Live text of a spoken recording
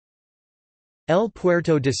El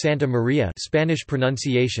Puerto de Santa María, Spanish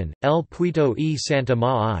pronunciation, El Puerto y Santa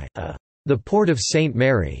María, the Port of St.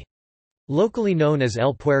 Mary, locally known as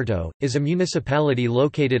El Puerto, is a municipality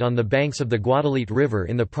located on the banks of the Guadalete River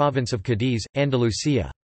in the province of Cádiz, Andalusia.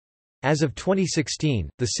 As of 2016,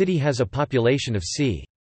 the city has a population of c.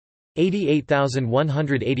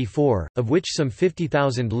 88,184, of which some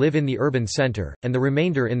 50,000 live in the urban center, and the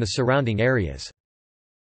remainder in the surrounding areas.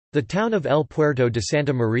 The town of El Puerto de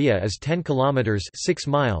Santa María is 10 kilometers (6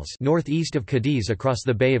 miles) northeast of Cádiz across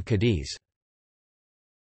the Bay of Cádiz.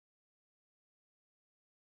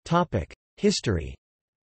 Topic: History.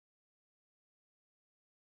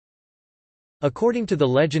 According to the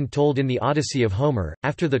legend told in the Odyssey of Homer,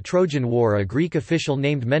 after the Trojan War a Greek official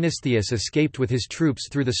named Menestheus escaped with his troops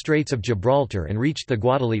through the Straits of Gibraltar and reached the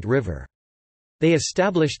Guadalete River. They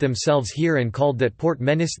established themselves here and called that port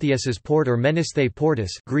Menestheus's port or Menesthe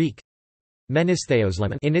Portus Greek,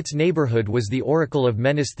 Menestheoslemon. In its neighborhood was the oracle of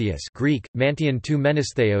Menestheus Greek, Mantion to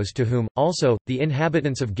Menestheos, to whom, also, the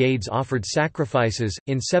inhabitants of Gades offered sacrifices.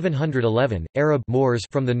 In 711, Arab Moors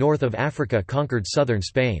from the north of Africa conquered southern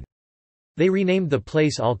Spain. They renamed the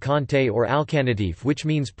place Alcante or Alcanatif, which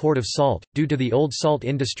means port of salt, due to the old salt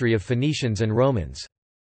industry of Phoenicians and Romans.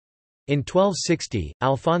 In 1260,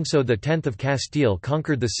 Alfonso X of Castile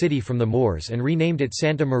conquered the city from the Moors and renamed it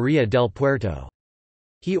Santa María del Puerto.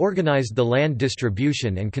 He organized the land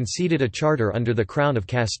distribution and conceded a charter under the Crown of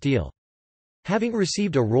Castile. Having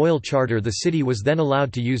received a royal charter, the city was then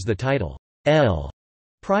allowed to use the title El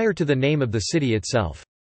prior to the name of the city itself.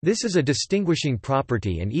 This is a distinguishing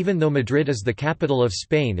property, and even though Madrid is the capital of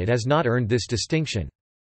Spain, it has not earned this distinction.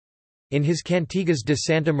 In his Cantigas de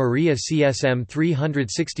Santa María CSM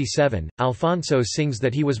 367, Alfonso sings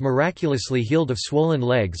that he was miraculously healed of swollen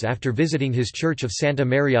legs after visiting his church of Santa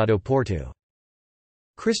María do Porto.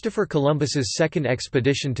 Christopher Columbus's second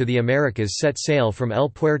expedition to the Americas set sail from El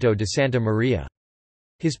Puerto de Santa María.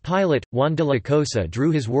 His pilot, Juan de la Cosa,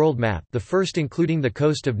 drew his world map, the first including the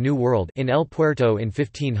coast of New World, in El Puerto in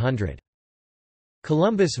 1500.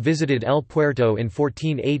 Columbus visited El Puerto in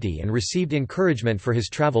 1480 and received encouragement for his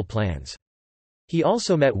travel plans. He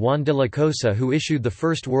also met Juan de la Cosa, who issued the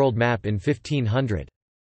first world map in 1500.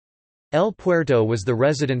 El Puerto was the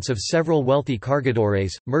residence of several wealthy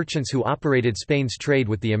cargadores, merchants who operated Spain's trade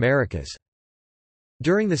with the Americas.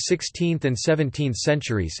 During the 16th and 17th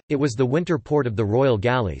centuries, it was the winter port of the royal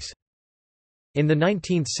galleys. In the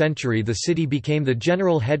 19th century, the city became the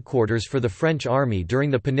general headquarters for the French army during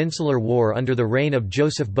the Peninsular War under the reign of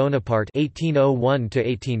Joseph Bonaparte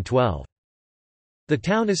 (1801–1812). The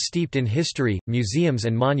town is steeped in history, museums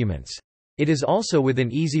and monuments. It is also within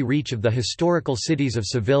easy reach of the historical cities of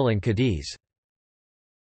Seville and Cádiz.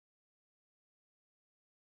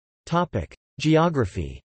 Topic: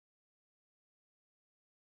 Geography.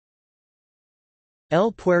 El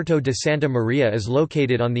Puerto de Santa María is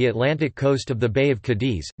located on the Atlantic coast of the Bay of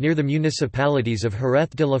Cádiz, near the municipalities of Jerez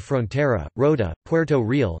de la Frontera, Rota, Puerto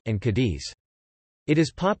Real, and Cádiz. It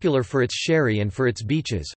is popular for its sherry and for its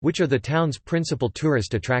beaches, which are the town's principal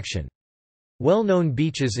tourist attraction. Well-known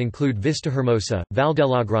beaches include Vistahermosa,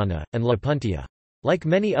 Valdelagrana, and La Puntia. Like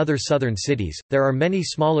many other southern cities, there are many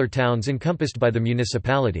smaller towns encompassed by the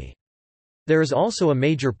municipality. There is also a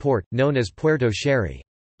major port, known as Puerto Sherry.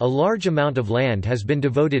 A large amount of land has been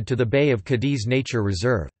devoted to the Bay of Cádiz Nature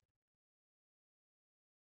Reserve.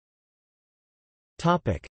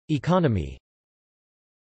 Economy.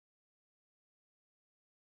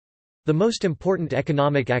 The most important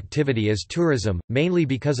economic activity is tourism, mainly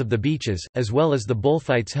because of the beaches, as well as the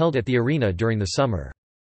bullfights held at the arena during the summer.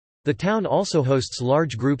 The town also hosts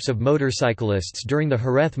large groups of motorcyclists during the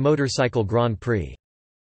Jerez Motorcycle Grand Prix.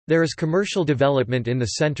 There is commercial development in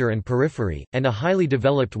the center and periphery, and a highly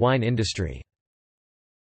developed wine industry.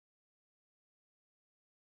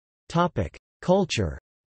 Culture.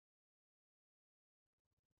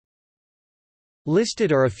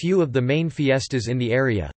 Listed are a few of the main fiestas in the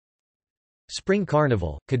area. Spring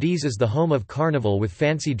Carnival. Cádiz is the home of Carnival with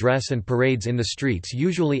fancy dress and parades in the streets,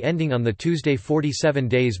 usually ending on the Tuesday 47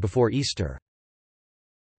 days before Easter.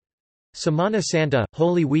 Semana Santa,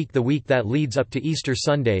 Holy Week. The week that leads up to Easter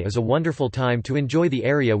Sunday is a wonderful time to enjoy the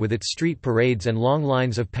area with its street parades and long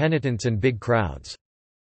lines of penitents and big crowds.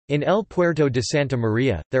 In El Puerto de Santa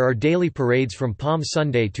María, there are daily parades from Palm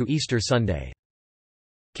Sunday to Easter Sunday.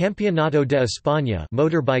 Campeonato de España,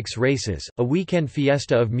 motorbikes races, a weekend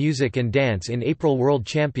fiesta of music and dance in April. World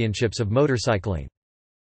Championships of motorcycling.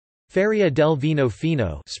 Feria del Vino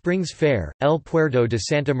Fino, Springs Fair, El Puerto de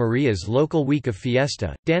Santa Maria's local week of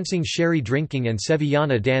fiesta, dancing, sherry drinking and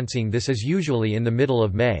Sevillana dancing. This is usually in the middle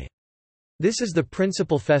of May. This is the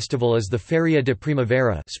principal festival is the Feria de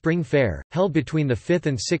Primavera spring fair, held between the 5th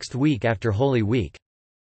and 6th week after Holy Week.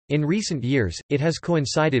 In recent years, it has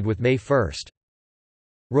coincided with May 1.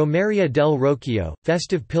 Romeria del Rocchio,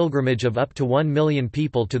 festive pilgrimage of up to 1 million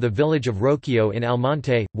people to the village of Rocchio in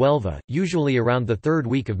Almonte, Huelva, usually around the 3rd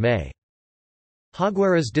week of May.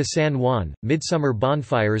 Hogueras de San Juan, midsummer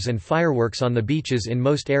bonfires and fireworks on the beaches in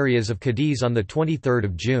most areas of Cadiz on 23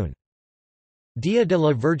 June. Dia de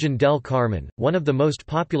la Virgen del Carmen, one of the most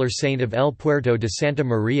popular saint of El Puerto de Santa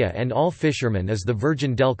Maria and all fishermen is the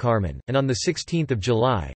Virgin del Carmen, and on 16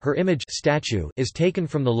 July, her image statue is taken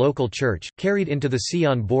from the local church, carried into the sea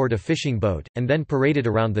on board a fishing boat, and then paraded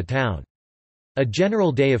around the town. A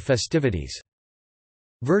general day of festivities.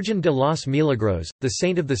 Virgin de los Milagros, the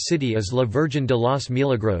saint of the city is La Virgen de los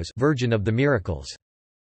Milagros, Virgin of the Miracles.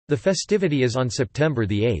 The festivity is on September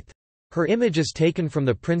 8. Her image is taken from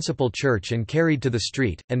the principal church and carried to the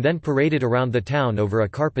street, and then paraded around the town over a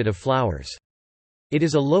carpet of flowers. It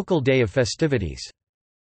is a local day of festivities.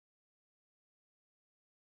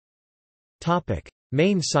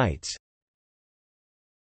 Main sites.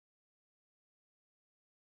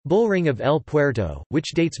 Bullring of El Puerto,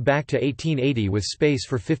 which dates back to 1880 with space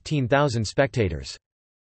for 15,000 spectators.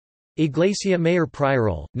 Iglesia Mayor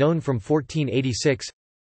Prioral, known from 1486.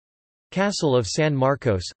 Castle of San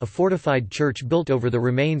Marcos, a fortified church built over the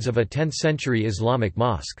remains of a 10th-century Islamic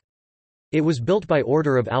mosque. It was built by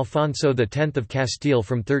order of Alfonso X of Castile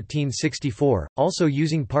from 1364, also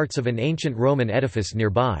using parts of an ancient Roman edifice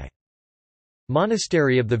nearby.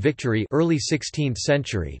 Monastery of the Victory, early 16th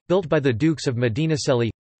century, built by the Dukes of Medinaceli.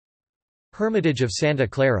 Hermitage of Santa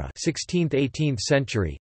Clara, 16th–18th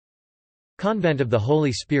century. Convent of the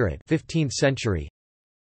Holy Spirit, 15th century.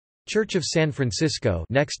 Church of San Francisco,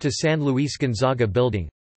 next to San Luis Gonzaga building.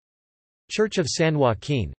 Church of San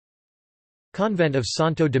Joaquin. Convent of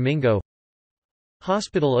Santo Domingo.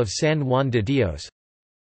 Hospital of San Juan de Dios.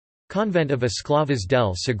 Convent of Esclavas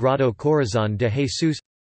del Sagrado Corazón de Jesús.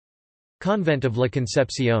 Convent of La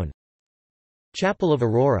Concepción. Chapel of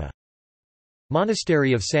Aurora.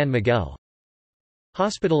 Monastery of San Miguel.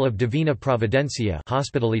 Hospital of Divina Providencia,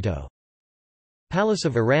 Hospitalito. Palace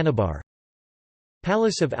of Aranabar.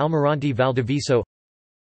 Palace of Almirante Valdiviso.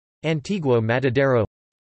 Antiguo Matadero.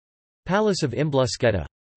 Palace of Imblusqueta.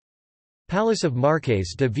 Palace of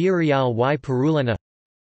Marques de Villarreal y Perulena.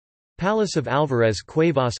 Palace of Alvarez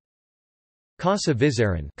Cuevas. Casa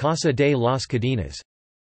Vizarin, Casa de las Cadenas.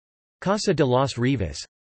 Casa de los Rivas.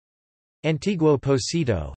 Antiguo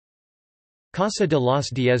Pocito. Casa de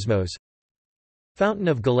los Diezmos. Fountain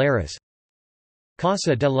of Galeras.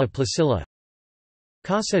 Casa de la Placilla.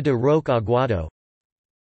 Casa de Roque Aguado.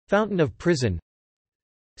 Fountain of Prison.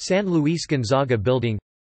 San Luis Gonzaga building.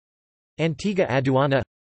 Antigua Aduana.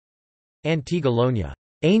 Antigua Loña,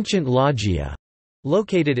 ancient loggia,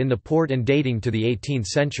 located in the port and dating to the 18th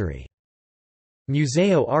century.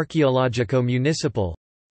 Museo Arqueológico Municipal.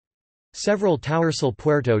 Several Towersal.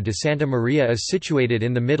 Puerto de Santa María is situated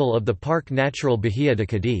in the middle of the Parque Natural Bahía de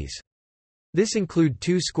Cádiz. This include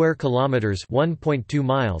 2 square kilometers (1.2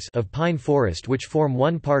 miles) of pine forest which form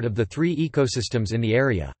one part of the 3 ecosystems in the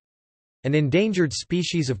area. An endangered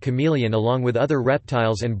species of chameleon along with other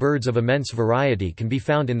reptiles and birds of immense variety can be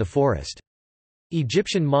found in the forest.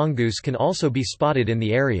 Egyptian mongoose can also be spotted in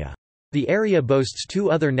the area. The area boasts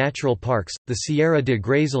 2 other natural parks, the Sierra de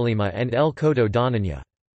Grazalema and El Coto d'Onanya.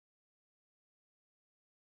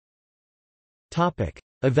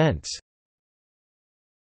 Events.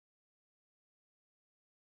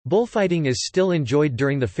 Bullfighting is still enjoyed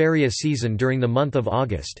during the feria season during the month of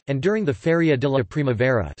August, and during the Feria de la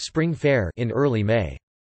Primavera spring fair in early May.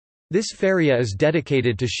 This feria is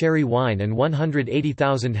dedicated to sherry wine and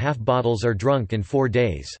 180,000 half bottles are drunk in 4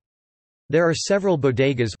 days. There are several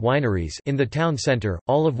bodegas wineries in the town center,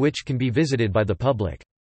 all of which can be visited by the public.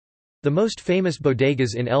 The most famous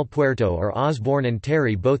bodegas in El Puerto are Osborne and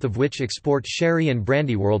Terry, both of which export sherry and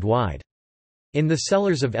brandy worldwide. In the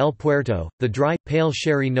cellars of El Puerto, the dry, pale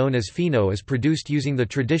sherry known as fino is produced using the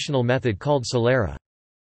traditional method called solera.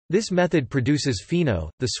 This method produces fino,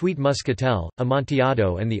 the sweet muscatel,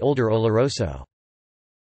 amontillado and the older oloroso.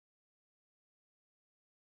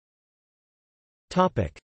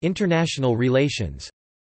 International relations.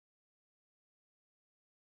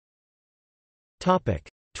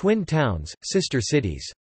 Twin towns, sister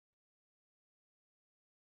cities.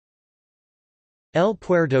 El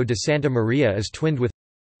Puerto de Santa Maria is twinned with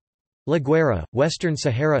La Guaira, Western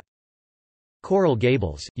Sahara. Coral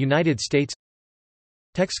Gables, United States.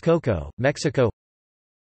 Texcoco, Mexico.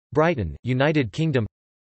 Brighton, United Kingdom.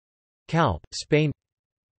 Calpe, Spain.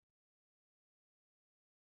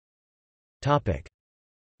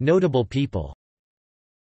 Notable people.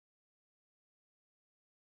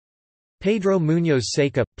 Pedro Muñoz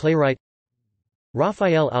Seca, playwright.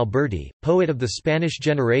 Rafael Alberti, poet of the Spanish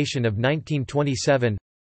generation of 1927.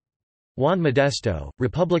 Juan Modesto,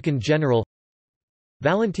 Republican general.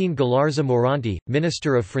 Valentín Galarza Morante,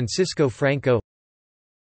 minister of Francisco Franco.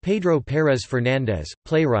 Pedro Pérez Fernández,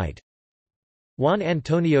 playwright. Juan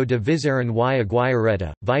Antonio de Vizarrón y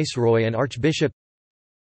Aguirreta, viceroy and archbishop.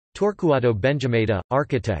 Torcuato Benjameda,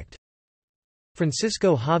 architect.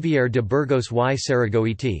 Francisco Javier de Burgos y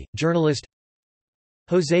Saragoiti, journalist.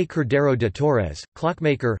 José Cordero de Torres,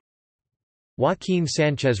 clockmaker. Joaquín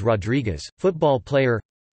Sánchez Rodríguez, football player.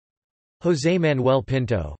 José Manuel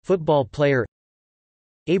Pinto, football player.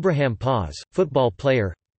 Abraham Paz, football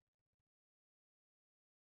player.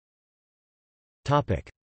 Topic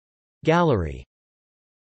Gallery.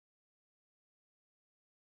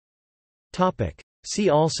 Topic See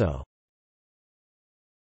also: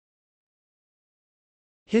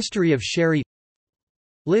 History of Sherry,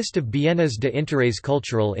 List of bienes de interés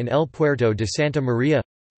cultural in El Puerto de Santa María,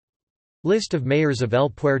 List of mayors of El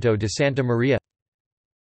Puerto de Santa María.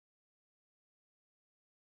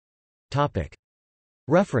 Topic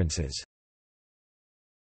References.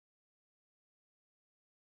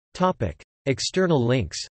 Topic External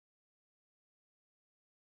links.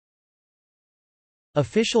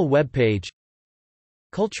 Official webpage.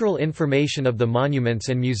 Cultural information of the monuments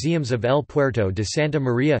and museums of El Puerto de Santa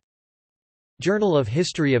María. Journal of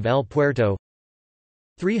History of El Puerto.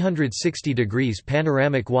 360 degrees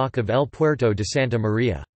panoramic walk of El Puerto de Santa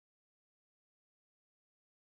María.